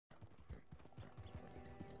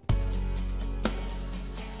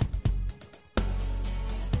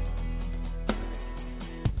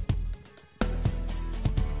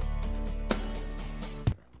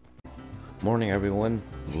Morning everyone,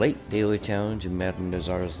 late daily challenge in Madam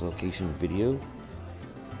Nazar's location video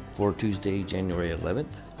for Tuesday, January 11th,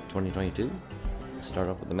 2022. Start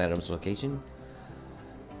off with the Madam's location.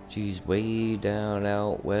 She's way down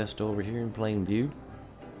out west over here in Plainview.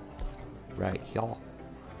 Right y'all.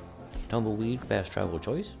 Tumbleweed, fast travel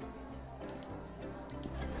choice.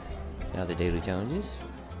 Now the daily challenges.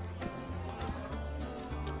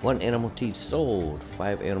 1 animal teeth sold,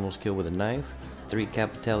 5 animals killed with a knife, 3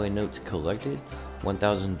 Capitale notes collected,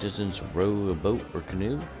 1,000 distance row a boat or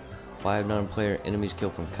canoe, 5 non-player enemies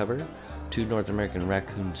killed from cover, 2 North American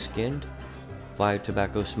raccoons skinned, 5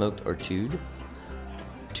 tobacco smoked or chewed,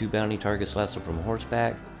 2 bounty targets lasted from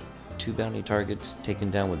horseback, 2 bounty targets taken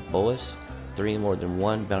down with bullets, 3 more than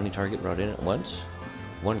 1 bounty target brought in at once,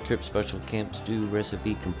 1 Crypt special camp stew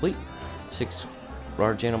recipe complete, 6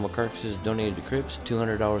 large animal carcasses donated to Crypts,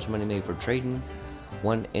 $200 money made for trading,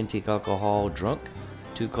 1 antique alcohol drunk,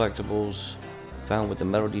 2 collectibles found with a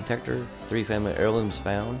metal detector, 3 family heirlooms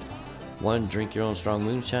found, 1 drink your own strong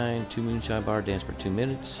moonshine, 2 moonshine bar dance for 2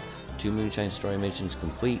 minutes, 2 moonshine story missions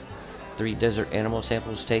complete, 3 desert animal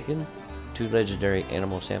samples taken, 2 legendary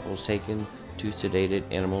animal samples taken, 2 sedated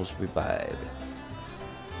animals revived.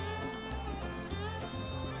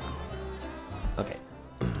 Okay.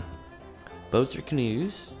 Boats or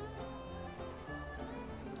canoes.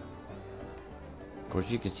 Of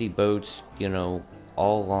course, you can see boats, you know,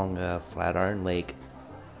 all along Flatiron Lake,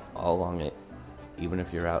 all along it, even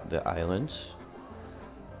if you're out the islands.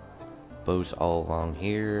 Boats all along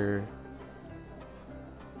here.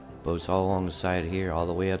 Boats all along the side here, all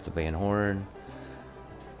the way up to Van Horn.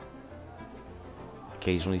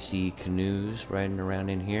 Occasionally see canoes riding around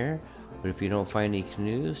in here, but if you don't find any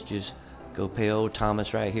canoes, just go pay old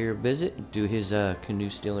Thomas right here a visit, do his canoe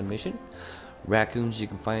stealing mission. Raccoons you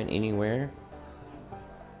can find anywhere,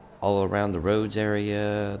 all around the Rhodes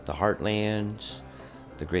area, the Heartlands,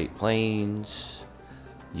 the Great Plains.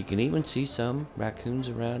 You can even see some raccoons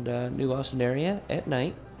around New Austin area at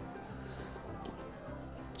night.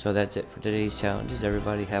 So that's it for today's challenges.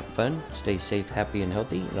 Everybody have fun, stay safe, happy, and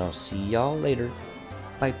healthy, and I'll see y'all later.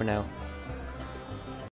 Bye for now.